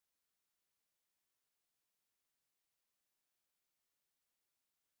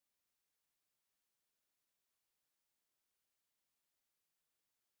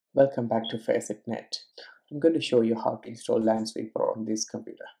Welcome back to FacetNet. I'm going to show you how to install LanSweeper on this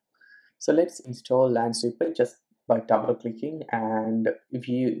computer. So let's install LanSweeper just by double clicking, and if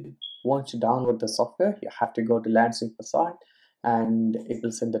you want to download the software you have to go to LanSweeper site and it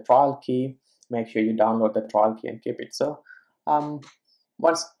will send the trial key. Make sure you download the trial key and keep it. So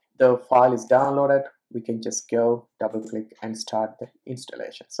once the file is downloaded we can just go double click and start the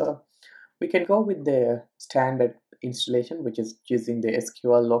installation. So we can go with the standard installation, which is using the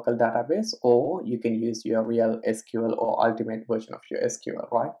SQL local database, or you can use your real SQL or ultimate version of your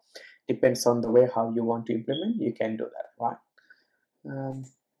SQL, right? Depends on the way how you want to implement, you can do that, right?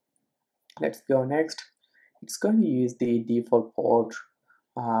 Let's go next. It's going to use the default port,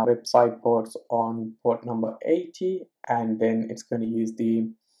 website ports on port number 80, and then it's going to use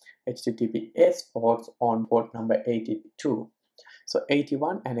the HTTPS ports on port number 82. So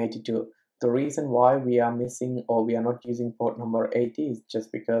 81 and 82. The reason why we are missing or we are not using port number 80 is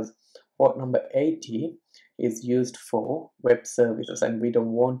just because port number 80 is used for web services and we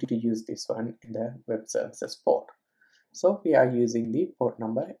don't want to use this one in the web services port. So we are using the port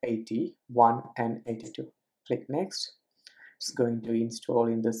number 81 and 82. Click next. It's going to install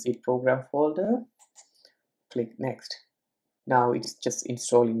in the C program folder. Click next. Now it's just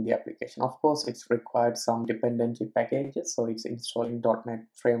installing the application. Of course, it's required some dependency packages, so it's installing .NET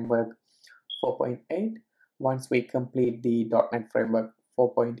Framework 4.8. Once we complete the .NET Framework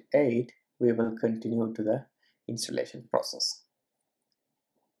 4.8, we will continue to the installation process.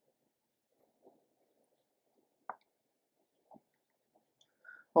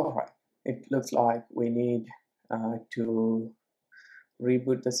 Alright, it looks like we need to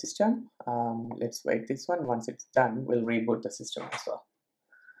reboot the system. Let's wait this one. Once it's done, we'll reboot the system as well.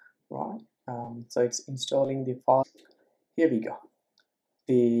 Right, so it's installing the file. Here we go.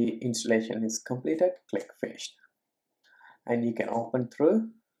 The installation is completed. Click finish, and you can open through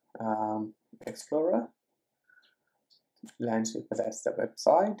Explorer. LanSweeper, that's the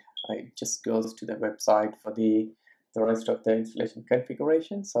website. It just goes to the website for the rest of the installation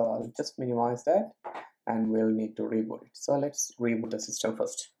configuration. So I'll just minimize that and we'll need to reboot it. So let's reboot the system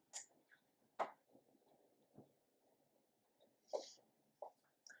first.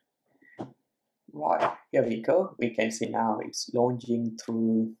 Right, here we go. We can see now it's launching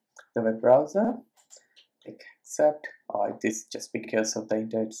through the web browser. Click accept. This just because of the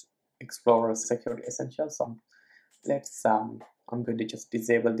Internet Explorer security essentials. So let's I'm going to just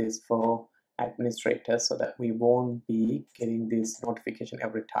disable this for administrators so that we won't be getting this notification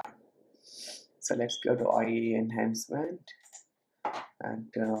every time. So let's go to IE enhancement and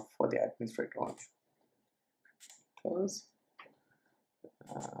turn off for the administrator one. Close.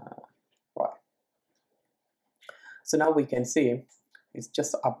 Right. So now we can see it's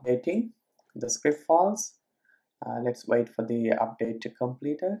just updating the script files. Let's wait for the update to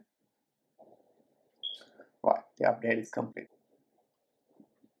complete it. Right, the update is complete.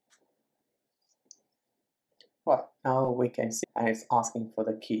 Right, now we can see, and it's asking for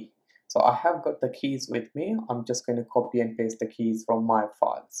the key. So I have got the keys with me. I'm just going to copy and paste the keys from my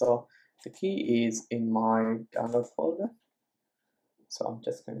file. So the key is in my download folder. So I'm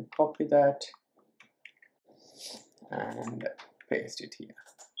just going to copy that and paste it here.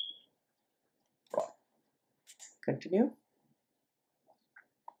 Right, continue.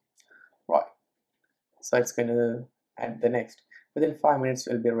 Right, so it's going to add the next. Within 5 minutes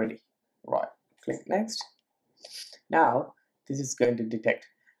we'll be ready. Right, click next. Now this is going to detect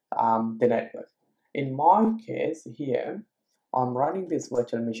the network. In my case here, I'm running this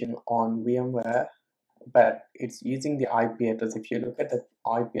virtual machine on VMware, but it's using the IP address. If you look at the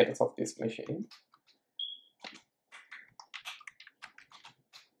IP address of this machine,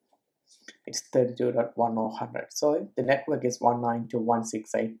 it's 32.10.100. So the network is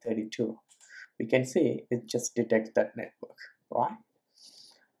 192.168.32. We can see it just detects that network, right?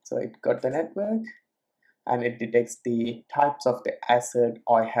 So it got the network and it detects the types of the asset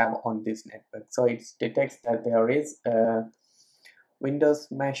I have on this network. So it detects that there is a Windows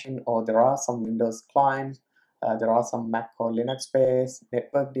machine, or there are some Windows clients, there are some Mac or Linux based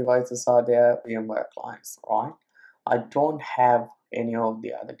network devices are there, VMware clients, right? I don't have any of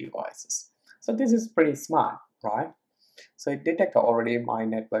the other devices. So this is pretty smart, right? So it detected already my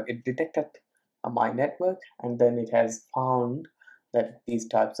network. It detected my network and then it has found that these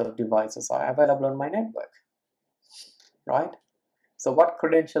types of devices are available on my network, right? So what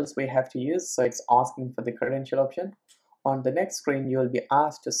credentials we have to use? So it's asking for the credential option. On the next screen, you will be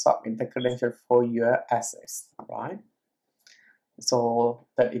asked to submit the credential for your assets, right? So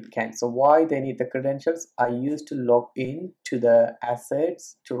that it can. So why they need the credentials? I used to log in to the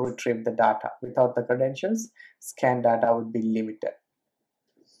assets to retrieve the data. Without the credentials, scan data would be limited.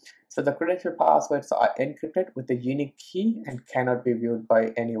 So the credential passwords are encrypted with a unique key and cannot be viewed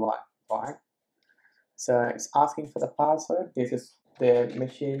by anyone, right? So it's asking for the password. This is the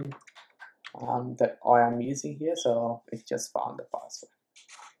machine that I am using here, so it just found the password.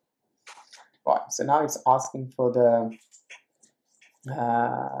 Right, so now it's asking for the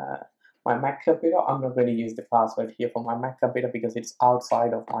my Mac computer. I'm not going to use the password here for my Mac computer because it's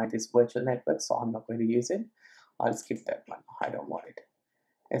outside of this virtual network, so I'm not going to use it. I'll skip that one. I don't want it.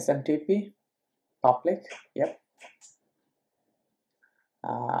 SMTP public. Yep.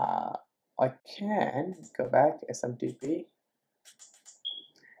 I can go back. SMTP.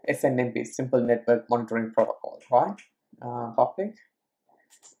 SNMP, Simple Network Monitoring Protocol, right? Public.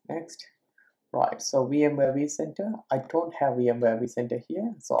 Next. Right, so VMware vCenter. I don't have VMware vCenter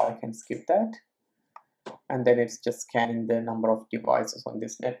here, so I can skip that. And then it's just scanning the number of devices on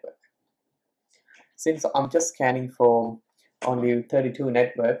this network. Since I'm just scanning for only 32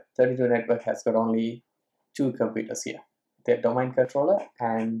 network has got only 2 computers here, the domain controller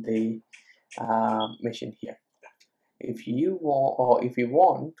and the machine here. If you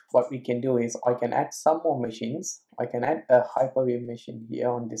want, what we can do is I can add some more machines. I can add a Hyper-V machine here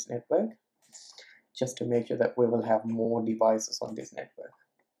on this network, just to make sure that we will have more devices on this network.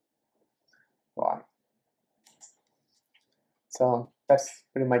 Right. So that's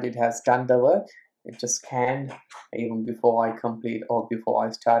pretty much it. Has done the work. It just scanned even before I complete or before I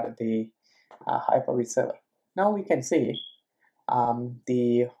started the Hyper-V server. Now we can see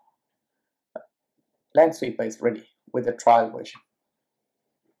the LanSweeper is ready with the trial version.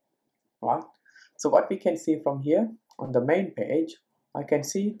 Right. So what we can see from here on the main page, I can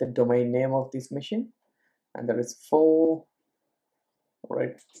see the domain name of this machine, and there is 4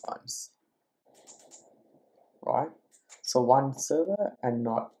 red ones. Right. So one server and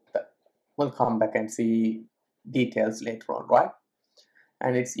not that. We'll come back and see details later on, right?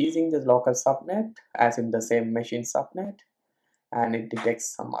 And it's using the local subnet as in the same machine subnet, and it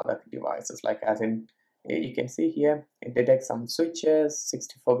detects some other devices, like as in you can see here, it detects some switches,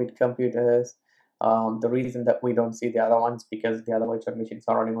 64-bit computers. The reason that we don't see the other ones because the other virtual machines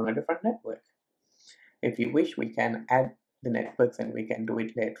are running on a different network. If you wish, we can add the networks and we can do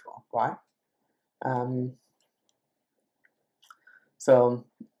it later on, right? So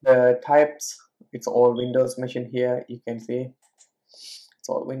the types, it's all Windows machine here. You can see it's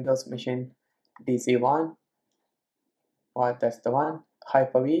all Windows machine. DC1, right? That's the one.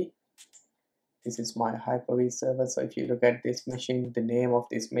 Hyper-V. This is my Hyper-V server. So if you look at this machine, the name of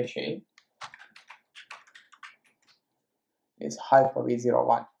this machine is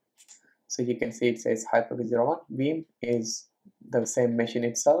Hyper-V01. So you can see it says Hyper-V01. Veeam is the same machine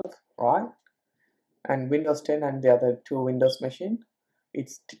itself, right? And Windows 10 and the other 2 Windows machine, it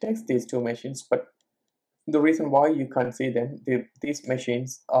detects these 2 machines, but the reason why you can't see them, these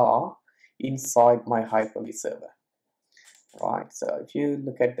machines are inside my Hyper-V server, right? So if you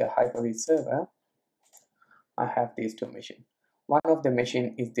look at the Hyper-V server, I have these 2 machines. One of the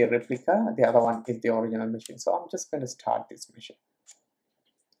machine is the replica, the other one is the original machine. So I'm just going to start this machine.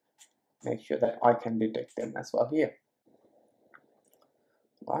 Make sure that I can detect them as well here,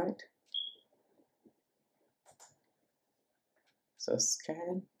 right? So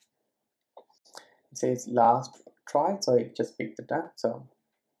scan. It says last try, so it just picked it up. So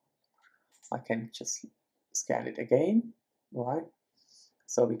I can just scan it again, right?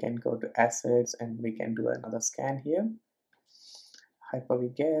 So we can go to assets and we can do another scan here. Hyper-V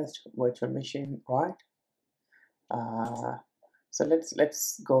guest, virtual machine, right? So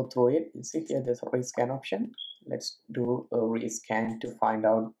let's go through it. You see here there's a rescan option. Let's do a rescan to find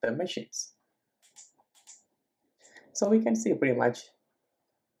out the machines. So we can see pretty much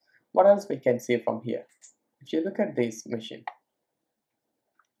what else we can see from here. If you look at this machine,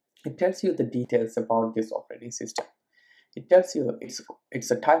 it tells you the details about this operating system. It tells you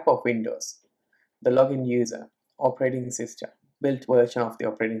it's a type of Windows, the login user, operating system, built version of the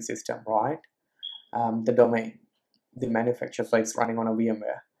operating system, right? The domain, the manufacturer, so it's running on a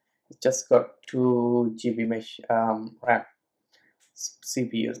VMware. It's just got 2 GB RAM,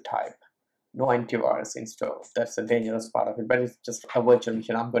 CPU type, no antivirus installed. That's the dangerous part of it, but it's just a virtual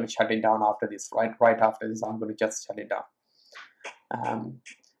machine. I'm going to shut it down after this, right after this I'm going to just shut it down.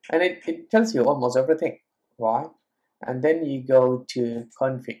 And it tells you almost everything, right? And then you go to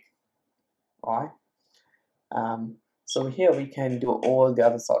config, right? So here we can do all the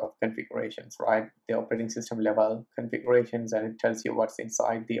other sort of configurations, right? The operating system level configurations, and it tells you what's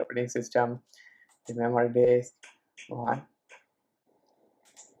inside the operating system, the memory disk, right?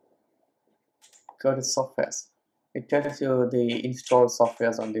 Go to softwares. It tells you the installed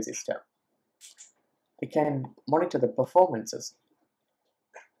softwares on the system. We can monitor the performances.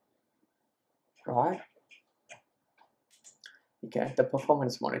 right? You can add the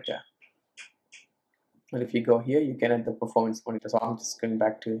performance monitor. And if you go here, you can add the performance monitor. So I'm just going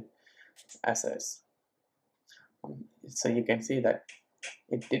back to assets. So you can see that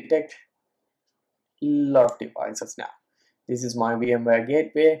it detects a lot of devices now. This is my VMware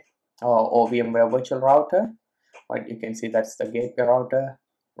gateway or VMware virtual router, right? You can see that's the gateway router,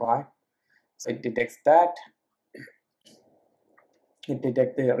 right? So it detects that. It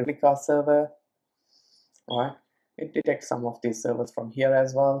detects the replica server, right? It detects some of these servers from here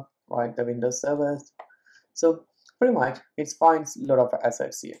as well, right? The Windows servers. So pretty much it finds a lot of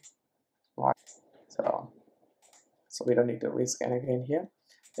assets here, right? So we don't need to rescan again here.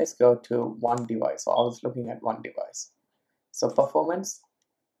 Let's go to one device. So I was looking at one device. So performance,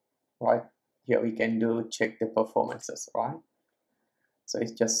 right? Here we can do check the performances, right? So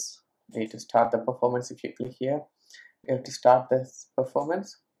it's just need to start the performance. If you click here, you have to start this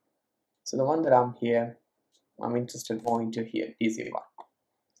performance. So the one that I'm here, I'm interested more into here, easy one,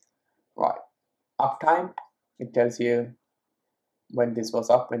 right? Uptime, it tells you when this was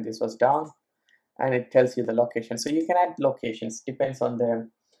up, when this was down, and it tells you the location. So you can add locations, depends on the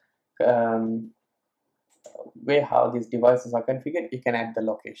way how these devices are configured. You can add the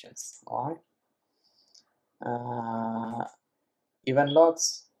locations, all right? Event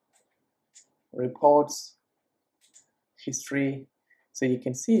logs, reports, history. So you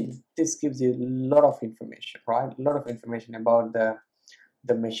can see this gives you a lot of information, right? A lot of information about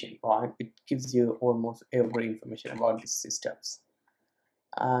the machine, right? It gives you almost every information about these systems.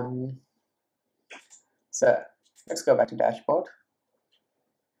 So let's go back to dashboard.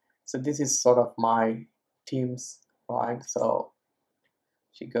 So this is sort of my teams, right? So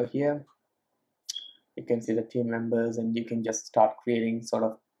if you go here, you can see the team members, and you can just start creating sort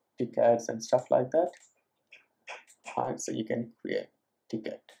of tickets and stuff like that. Right, so you can create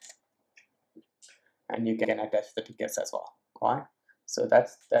ticket, and you can attach the tickets as well, right? So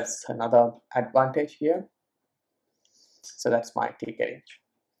that's another advantage here. So that's my ticketing.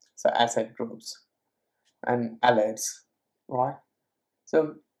 So asset groups and alerts, right?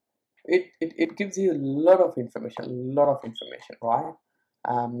 So it gives you a lot of information, right?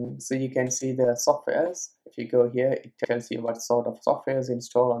 So you can see the softwares. If you go here, it tells you what sort of software is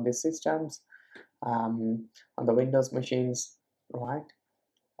installed on these systems, on the Windows machines, right?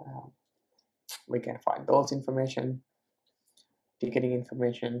 We can find those information, ticketing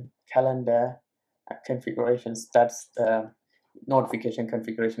information, calendar, configurations. That's the notification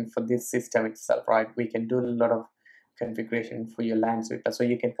configuration for this system itself, right? We can do a lot of configuration for your LanSweeper, so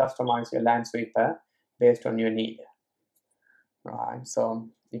you can customize your LanSweeper based on your need, right? So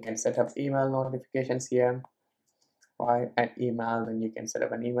you can set up email notifications here, right? Add email, and you can set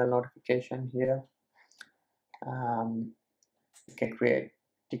up an email notification here. You can create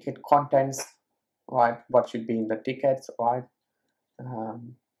ticket contents, right? What should be in the tickets, right?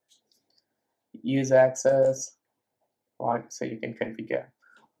 User access, right? So you can configure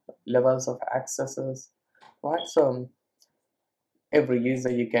levels of accesses, right? So every user,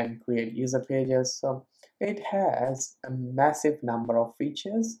 you can create user pages. So it has a massive number of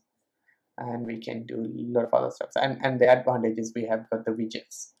features, and we can do a lot of other stuff. And the advantage is we have got the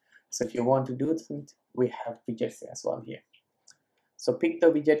widgets. So if you want to do things, we have widgets as well here. So pick the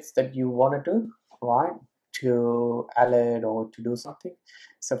widgets that you want to do, right? To alert or to do something.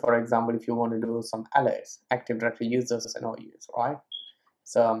 So for example, if you want to do some alerts, Active Directory users and OUs, right?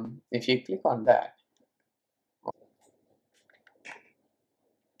 So if you click on that,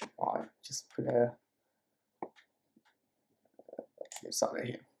 right, just put a somewhere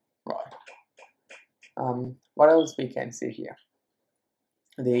here, right? What else we can see here?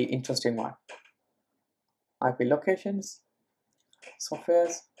 The interesting one, IP locations,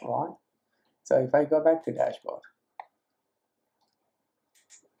 softwares, right? So if I go back to dashboard,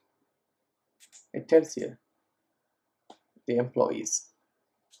 it tells you the employees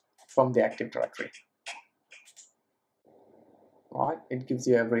from the Active Directory, right? It gives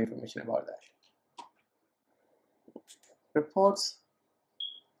you every information about that. Reports,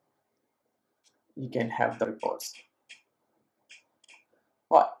 you can have the reports,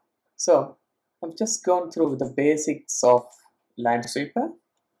 right? So I've just gone through the basics of LanSweeper,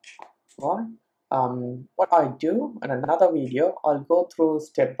 right? What I do in another video, I'll go through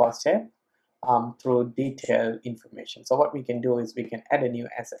step by step through detailed information. So what we can do is we can add a new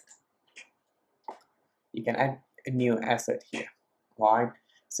asset. You can add a new asset here, right?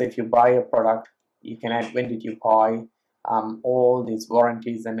 So if you buy a product, you can add when did you buy, all these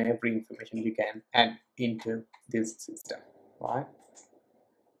warranties and every information you can add into this system, right?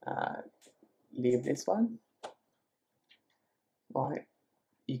 Leave this one, right?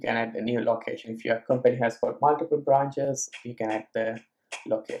 you can add a new location. If your company has got multiple branches, you can add the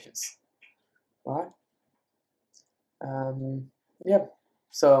locations, right? Yeah,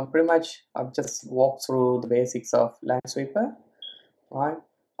 so pretty much I've just walked through the basics of LanSweeper, right?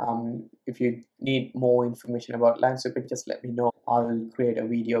 If you need more information about LanSweeper, just let me know. I will create a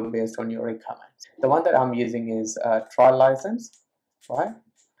video based on your requirements. The one that I'm using is a trial license, right?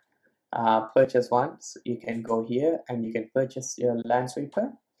 Purchase once, you can go here and you can purchase your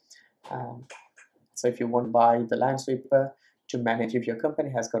LanSweeper. So if you want to buy the LanSweeper to manage, if your company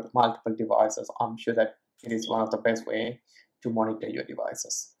has got multiple devices, I'm sure that it is one of the best way to monitor your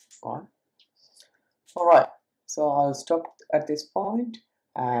devices. Right? All right, so I'll stop at this point,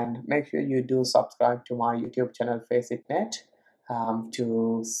 and make sure you do subscribe to my YouTube channel FaceItNet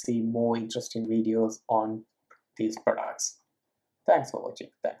to see more interesting videos on these products. Thanks for watching.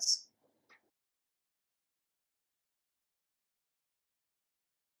 Thanks.